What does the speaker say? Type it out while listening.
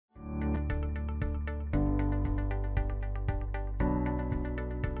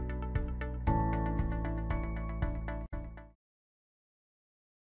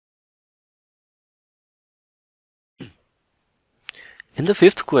In the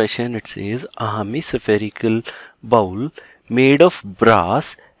fifth question, it says a hemispherical bowl made of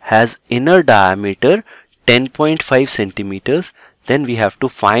brass has inner diameter 10.5 centimeters. Then we have to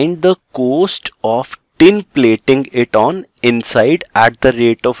find the cost of tin plating it on inside at the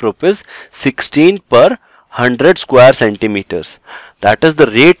rate of rupees 16 per 100 square centimeters. That is the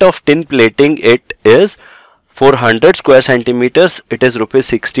rate of tin plating it is. For 100 square centimeters it is rupees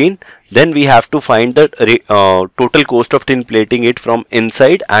 16. Then we have to find the total cost of tin plating it from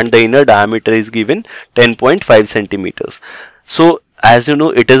inside, and the inner diameter is given 10.5 centimeters. So as you know,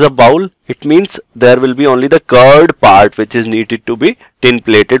 it is a bowl. It means there will be only the curved part which is needed to be tin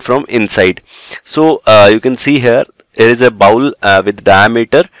plated from inside. So you can see here there is a bowl with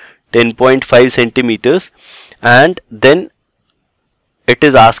diameter 10.5 centimeters, and then it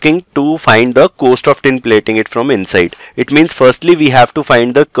is asking to find the cost of tin plating it from inside. It means firstly we have to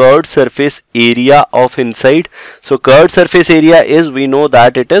find the curved surface area of inside. So curved surface area is, we know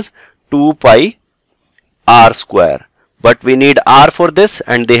that it is 2 pi r square, but we need r for this,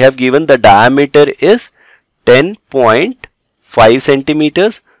 and they have given the diameter is 10.5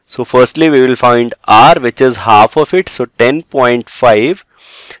 centimeters. So firstly we will find r, which is half of it. So 10.5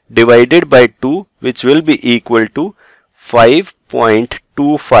 divided by 2, which will be equal to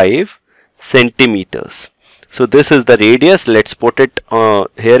 5.25 centimeters. So this is the radius. Let's put it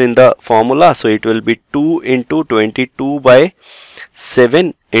here in the formula. So it will be 2 into 22 by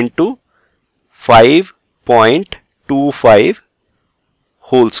 7 into 5.25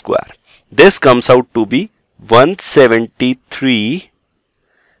 whole square. This comes out to be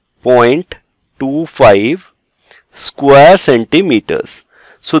 173.25 square centimeters.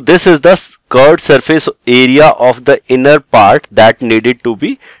 So this is the curved surface area of the inner part that needed to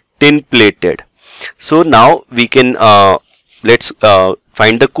be tin plated. So now we can let's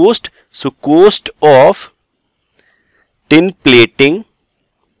find the cost. So cost of tin plating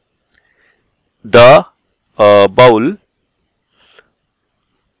the bowl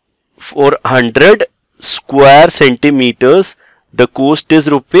for 100 square centimeters, the cost is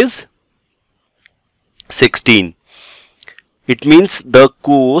rupees 16. It means the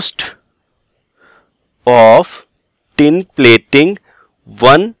cost of tin plating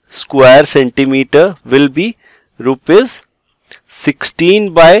 1 square centimeter will be rupees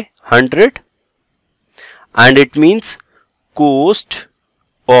 16 by 100, and it means cost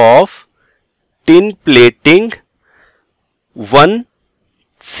of tin plating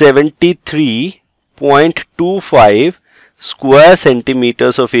 173.25 square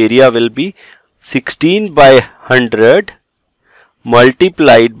centimeters of area will be 16 by 100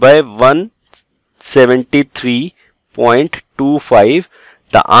 multiplied by 173.25.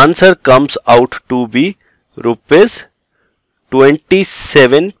 The answer comes out to be rupees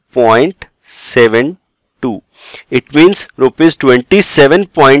 27.72. It means rupees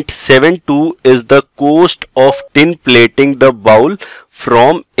 27.72 is the cost of tin plating the bowl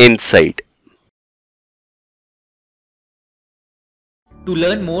from inside. To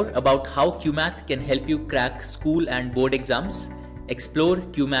learn more about how QMath can help you crack school and board exams, explore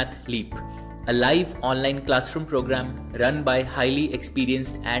QMath Leap, a live online classroom program run by highly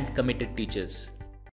experienced and committed teachers.